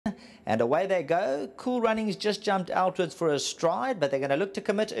And away they go. Cool Runnings just jumped outwards for a stride, but they're going to look to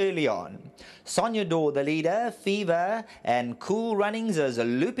commit early on. Sonyador, the leader, Fever, and Cool Runnings is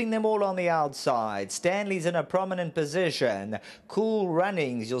looping them all on the outside. Stanley's in a prominent position. Cool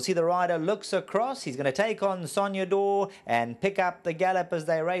Runnings, you'll see the rider looks across. He's going to take on Sonyador and pick up the gallop as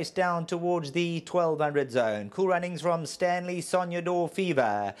they race down towards the 1200 zone. Cool Runnings from Stanley, Sonyador,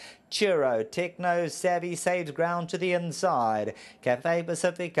 Fever. Chiro, Techno, Savvy saves ground to the inside. Cafe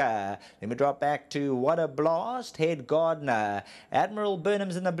Pacifica. Then we drop back to What a Blast, Head Gardner. Admiral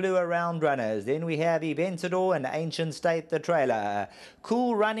Burnham's in the blue around runners. Then we have Eventador and Ancient State, the trailer.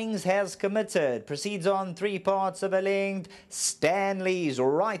 Cool Runnings has committed. Proceeds on 3 parts of a length. Stanley's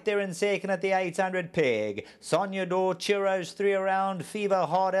right there in second at the 800 peg. Sonyador, Chiro's 3 around. Fever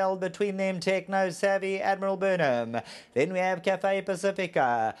hard held between them. Techno, Savvy, Admiral Burnham. Then we have Cafe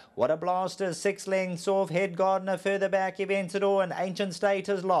Pacifica. What a Blast is 6 lengths off. Head Gardner further back. Eventador and Ancient State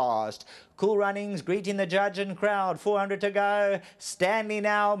is last. Cool Runnings greeting the judge and crowd. 400 to go. Stanley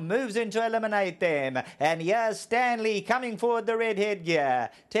now moves in to eliminate them. And here's Stanley coming forward the red headgear.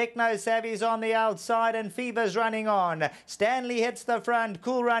 Techno Savvy's on the outside and Fever's running on. Stanley hits the front.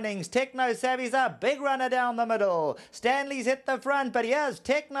 Cool Runnings. Techno Savvy's a big runner down the middle. Stanley's hit the front, but here's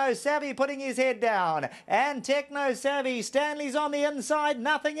Techno Savvy putting his head down. And Techno Savvy. Stanley's on the inside.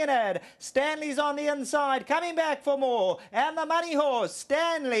 Nothing in it. Stanley's on the inside. Coming back for more. And the money horse.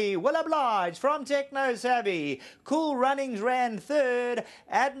 Stanley will oblige from Techno Savvy. Cool Runnings ran third.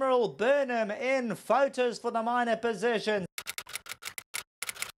 Admiral Burnham in photos for the minor position.